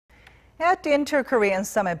At the Inter-Korean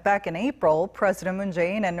Summit back in April, President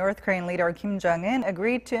Jae-in and North Korean leader Kim Jong-un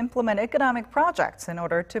agreed to implement economic projects in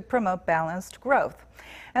order to promote balanced growth.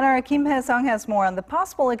 And our Kim Hye-sung has more on the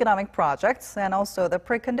possible economic projects and also the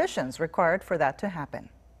preconditions required for that to happen.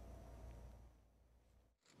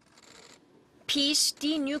 Peace,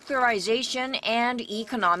 denuclearization, and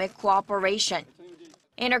economic cooperation.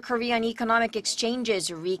 Inter-Korean economic exchanges,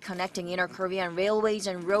 reconnecting inter-Korean railways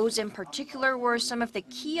and roads in particular, were some of the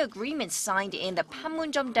key agreements signed in the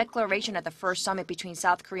Panmunjom Declaration at the first summit between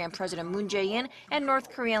South Korean President Moon Jae-in and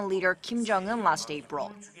North Korean leader Kim Jong-un last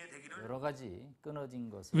April.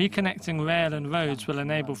 Reconnecting rail and roads will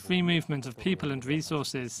enable free movement of people and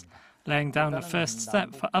resources, laying down the first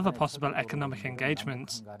step for other possible economic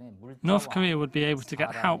engagements. North Korea would be able to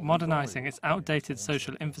get help modernizing its outdated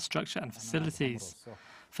social infrastructure and facilities.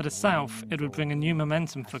 For the South, it would bring a new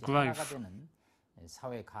momentum for growth.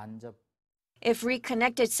 If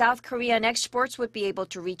reconnected, South Korean exports would be able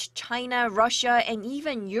to reach China, Russia, and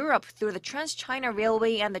even Europe through the Trans-China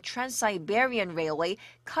Railway and the Trans-Siberian Railway,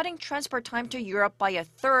 cutting transport time to Europe by a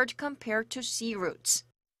third compared to sea routes.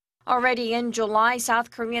 Already in July,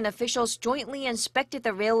 South Korean officials jointly inspected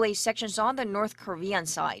the railway sections on the North Korean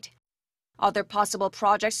side. Other possible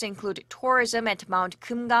projects include tourism at Mount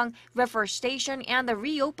Kumgang, reforestation, and the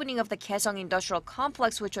reopening of the Kaesong Industrial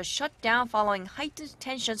Complex, which was shut down following heightened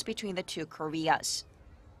tensions between the two Koreas.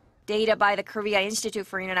 Data by the Korea Institute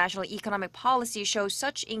for International Economic Policy shows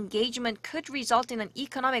such engagement could result in an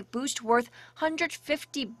economic boost worth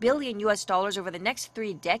 $150 billion over the next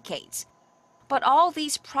 3 decades. But all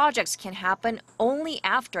these projects can happen only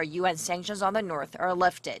after UN sanctions on the North are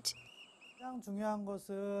lifted.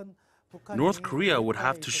 North Korea would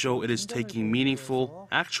have to show it is taking meaningful,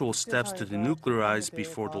 actual steps to denuclearize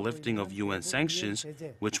before the lifting of UN sanctions,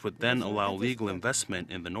 which would then allow legal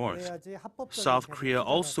investment in the North. South Korea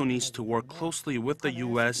also needs to work closely with the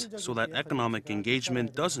U.S. so that economic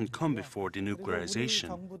engagement doesn't come before denuclearization.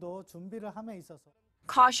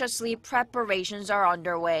 Cautiously, preparations are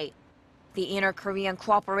underway. The Inter-Korean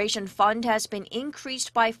Cooperation Fund has been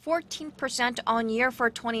increased by 14% on year for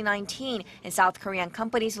 2019, and South Korean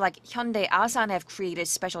companies like Hyundai Asan have created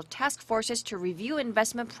special task forces to review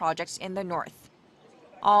investment projects in the North.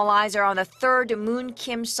 All eyes are on the third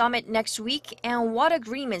Moon-Kim summit next week and what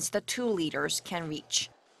agreements the two leaders can reach.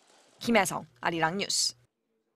 Kim Hye-sung, Arirang News.